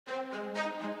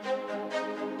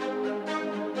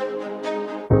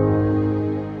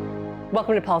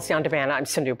Welcome to Policy on Demand. I'm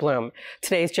Sindhu Blume.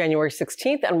 Today is January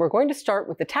 16th, and we're going to start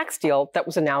with the tax deal that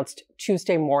was announced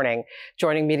Tuesday morning.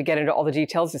 Joining me to get into all the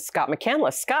details is Scott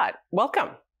McCandless. Scott, welcome.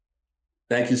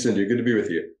 Thank you, Sindhu. Good to be with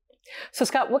you. So,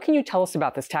 Scott, what can you tell us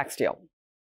about this tax deal?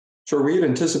 Sure. We had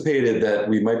anticipated that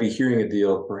we might be hearing a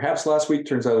deal perhaps last week.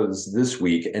 Turns out it was this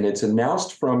week, and it's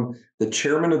announced from the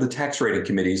chairman of the tax rating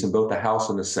committees in both the House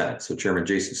and the Senate. So Chairman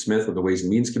Jason Smith of the Ways and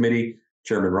Means Committee,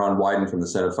 Chairman Ron Wyden from the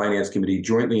Senate Finance Committee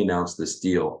jointly announced this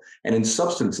deal. And in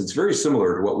substance, it's very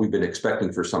similar to what we've been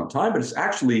expecting for some time, but it's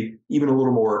actually even a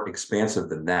little more expansive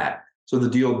than that. So the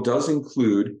deal does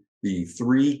include the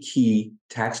three key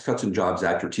Tax Cuts and Jobs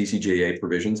Act, or TCJA,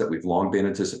 provisions that we've long been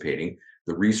anticipating: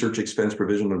 the research expense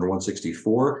provision under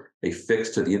 164, a fix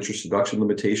to the interest deduction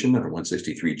limitation under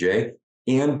 163J,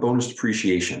 and bonus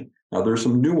depreciation. Now, there are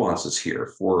some nuances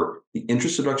here. For the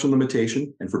interest deduction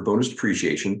limitation and for bonus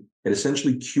depreciation, it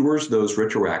essentially cures those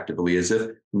retroactively as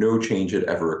if no change had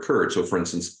ever occurred. So, for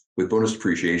instance, with bonus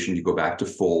depreciation, you go back to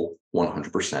full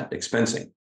 100%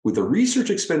 expensing. With the research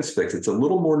expense fix, it's a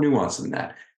little more nuanced than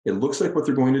that. It looks like what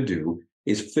they're going to do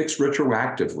is fix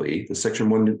retroactively the Section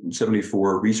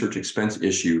 174 research expense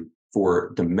issue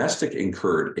for domestic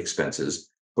incurred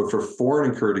expenses, but for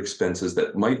foreign incurred expenses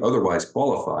that might otherwise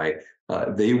qualify,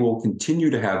 they will continue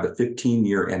to have the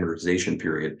 15-year amortization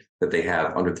period that they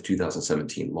have under the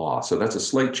 2017 law. So that's a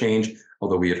slight change,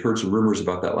 although we had heard some rumors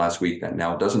about that last week. That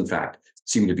now does, in fact,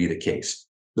 seem to be the case.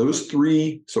 Those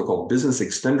three so-called business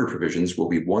extender provisions will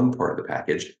be one part of the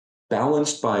package,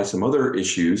 balanced by some other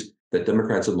issues that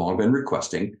Democrats have long been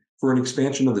requesting for an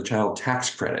expansion of the child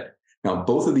tax credit. Now,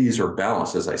 both of these are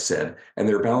balanced, as I said, and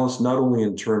they're balanced not only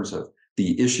in terms of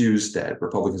the issues that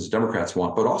Republicans and Democrats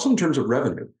want, but also in terms of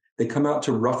revenue. They come out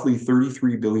to roughly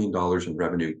 $33 billion in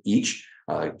revenue each,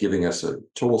 giving us a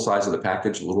total size of the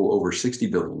package a little over $60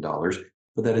 billion,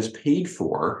 but that is paid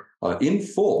for in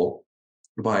full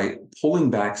by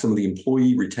pulling back some of the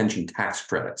employee retention tax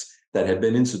credits that had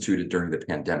been instituted during the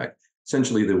pandemic.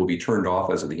 Essentially, they will be turned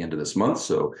off as of the end of this month.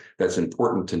 So that's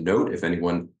important to note. If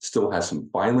anyone still has some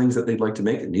filings that they'd like to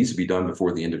make, it needs to be done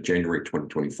before the end of January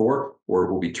 2024, or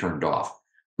it will be turned off.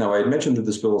 Now, I had mentioned that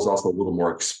this bill is also a little more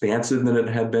expansive than it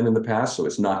had been in the past. So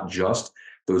it's not just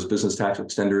those business tax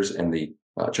extenders and the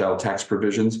child tax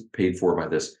provisions paid for by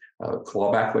this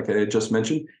clawback, like I had just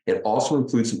mentioned. It also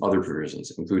includes some other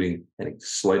provisions, including a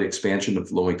slight expansion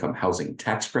of low-income housing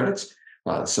tax credits,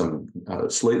 some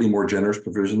slightly more generous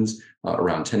provisions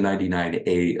around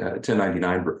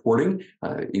 1099 reporting,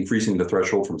 increasing the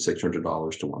threshold from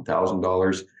 $600 to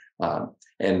 $1,000.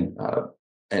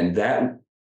 And that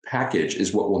package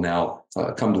is what will now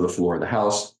come to the floor of the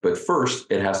House. But first,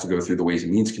 it has to go through the Ways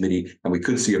and Means Committee, and we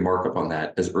could see a markup on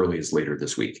that as early as later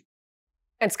this week.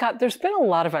 And Scott, there's been a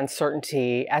lot of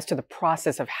uncertainty as to the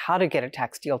process of how to get a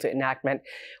tax deal to enactment.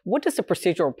 What does the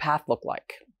procedural path look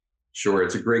like? Sure,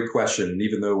 it's a great question. And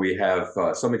even though we have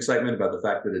some excitement about the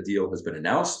fact that a deal has been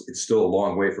announced, it's still a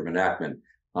long way from enactment.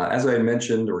 As I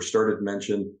mentioned or started to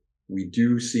mention, we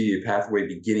do see a pathway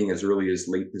beginning as early as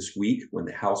late this week when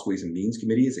the House Ways and Means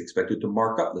Committee is expected to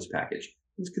mark up this package.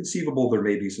 It's conceivable there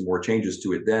may be some more changes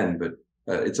to it then, but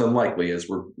it's unlikely, as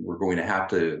we're going to have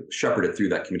to shepherd it through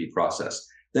that committee process.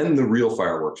 Then the real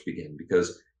fireworks begin,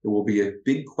 because there will be a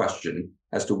big question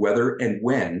as to whether and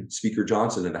when Speaker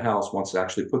Johnson in the House wants to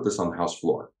actually put this on the House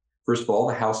floor. First of all,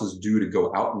 the House is due to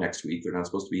go out next week. They're not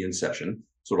supposed to be in session,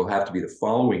 so it'll have to be the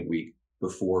following week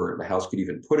before the House could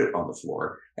even put it on the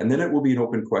floor. And then it will be an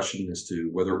open question as to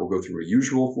whether it will go through a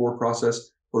usual floor process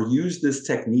or use this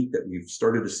technique that we've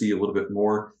started to see a little bit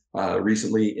more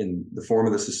recently in the form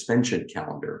of the suspension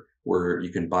calendar, where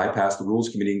you can bypass the Rules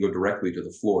Committee and go directly to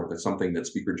the floor. That's something that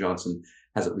Speaker Johnson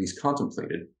has at least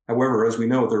contemplated. However, as we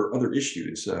know, there are other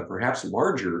issues, perhaps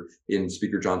larger in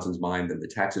Speaker Johnson's mind than the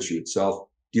tax issue itself,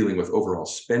 dealing with overall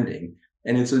spending.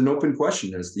 And it's an open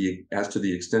question as to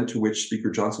the extent to which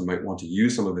Speaker Johnson might want to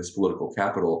use some of this political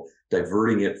capital,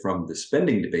 diverting it from the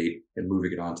spending debate and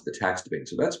moving it on to the tax debate.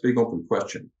 So that's a big open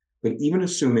question. But even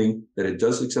assuming that it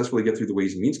does successfully get through the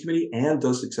Ways and Means Committee and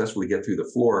does successfully get through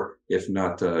the floor, if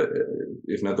not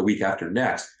the week after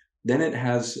next, then it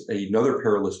has another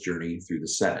perilous journey through the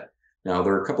Senate. Now,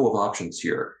 there are a couple of options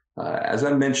here. As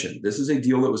I mentioned, this is a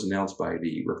deal that was announced by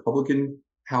the Republican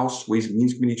House Ways and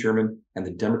Means Committee chairman and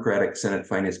the Democratic Senate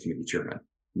Finance Committee chairman.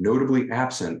 Notably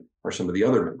absent are some of the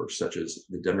other members, such as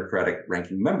the Democratic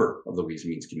ranking member of the Ways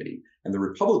and Means Committee and the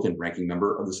Republican ranking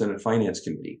member of the Senate Finance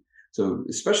Committee. So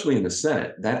especially in the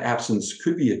Senate, that absence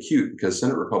could be acute because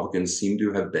Senate Republicans seem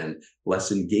to have been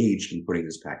less engaged in putting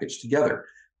this package together.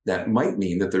 That might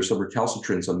mean that there's some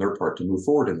recalcitrance on their part to move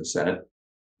forward in the Senate,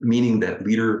 meaning that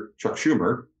Leader Chuck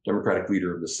Schumer, Democratic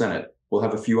leader of the Senate, will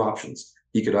have a few options.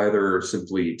 He could either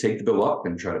simply take the bill up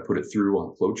and try to put it through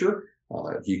on cloture.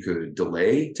 He could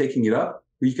delay taking it up,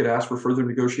 or he could ask for further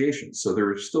negotiations. So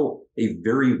there is still a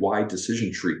very wide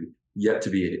decision tree yet to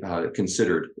be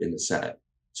considered in the Senate.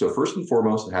 So first and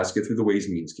foremost, it has to get through the Ways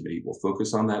and Means Committee. We'll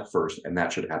focus on that first, and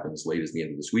that should happen as late as the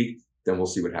end of this week. Then we'll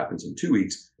see what happens in 2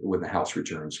 weeks when the House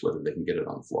returns, whether they can get it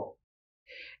on the floor.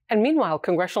 And meanwhile,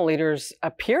 congressional leaders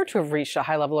appear to have reached a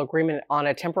high-level agreement on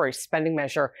a temporary spending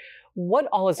measure. What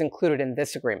all is included in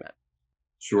this agreement?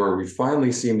 Sure. We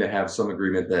finally seem to have some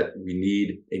agreement that we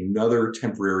need another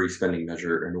temporary spending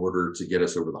measure in order to get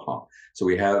us over the hump. So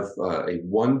we have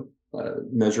one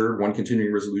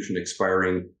continuing resolution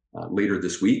expiring later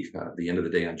this week, the end of the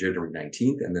day on January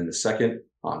 19th, and then the second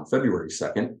on February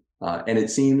 2nd. And it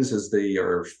seems as they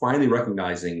are finally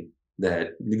recognizing that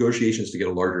negotiations to get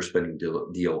a larger spending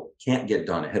deal can't get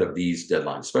done ahead of these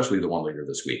deadlines, especially the one later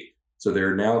this week. So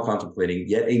they're now contemplating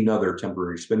yet another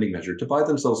temporary spending measure to buy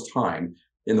themselves time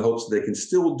in the hopes that they can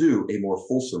still do a more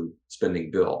fulsome spending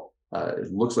bill.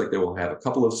 It looks like they will have a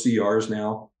couple of CRs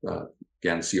now.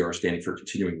 Again, CR standing for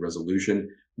continuing resolution,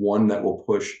 one that will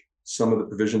push some of the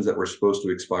provisions that were supposed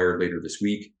to expire later this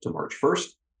week to March 1st.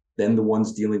 Then the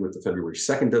ones dealing with the February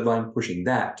 2nd deadline, pushing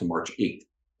that to March 8th.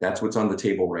 That's what's on the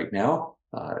table right now.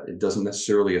 It doesn't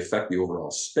necessarily affect the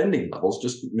overall spending levels,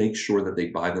 just make sure that they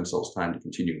buy themselves time to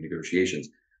continue negotiations.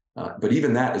 But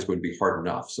even that is going to be hard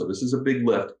enough. So this is a big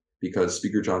lift because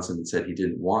Speaker Johnson had said he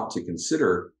didn't want to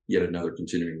consider yet another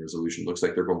continuing resolution. Looks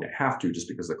like they're going to have to just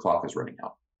because the clock is running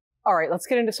out. All right, let's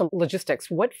get into some logistics.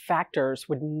 What factors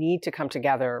would need to come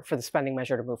together for the spending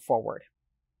measure to move forward?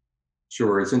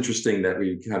 Sure. It's interesting that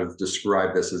we kind of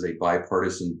describe this as a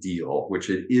bipartisan deal, which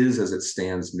it is as it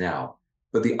stands now.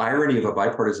 But the irony of a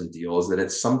bipartisan deal is that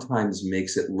it sometimes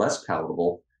makes it less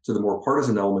palatable to the more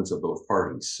partisan elements of both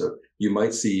parties. So you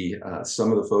might see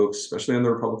some of the folks, especially on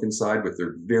the Republican side, with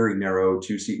their very narrow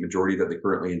 2-seat majority that they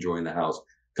currently enjoy in the House,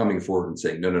 coming forward and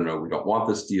saying, no, we don't want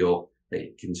this deal.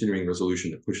 A continuing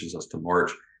resolution that pushes us to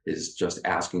March is just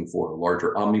asking for a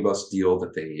larger omnibus deal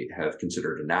that they have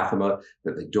considered anathema,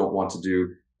 that they don't want to do.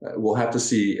 We'll have to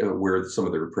see where some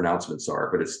of their pronouncements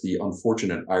are, but it's the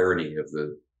unfortunate irony of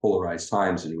the polarized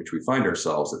times in which we find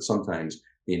ourselves that sometimes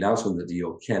the announcement of the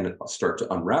deal can start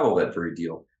to unravel that very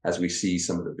deal as we see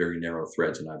some of the very narrow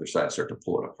threads on either side start to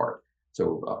pull it apart.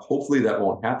 So hopefully that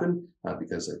won't happen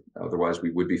because otherwise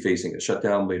we would be facing a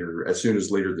shutdown as soon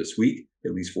as later this week,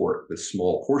 at least for the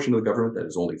small portion of the government that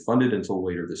is only funded until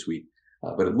later this week.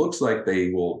 But it looks like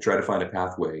they will try to find a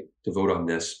pathway to vote on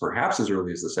this perhaps as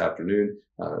early as this afternoon,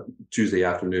 Tuesday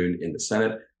afternoon in the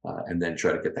Senate, and then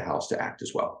try to get the House to act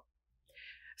as well.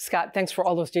 Scott, thanks for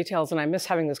all those details. And I miss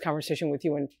having this conversation with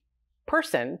you in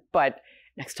person, but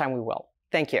next time we will.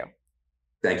 Thank you.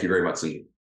 Thank you very much, Sindhu.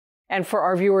 And for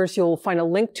our viewers, you'll find a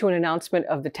link to an announcement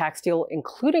of the tax deal,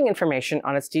 including information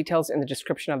on its details in the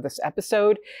description of this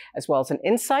episode, as well as an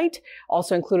insight.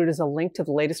 Also included is a link to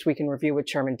the latest Week in Review with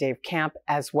Chairman Dave Camp,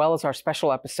 as well as our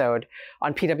special episode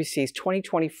on PwC's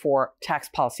 2024 Tax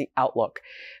Policy Outlook.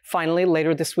 Finally,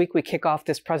 later this week, we kick off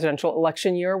this presidential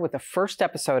election year with the first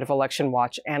episode of Election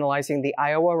Watch analyzing the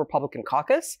Iowa Republican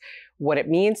caucus, what it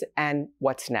means, and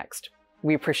what's next.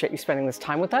 We appreciate you spending this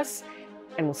time with us,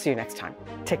 and we'll see you next time.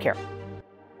 Take care.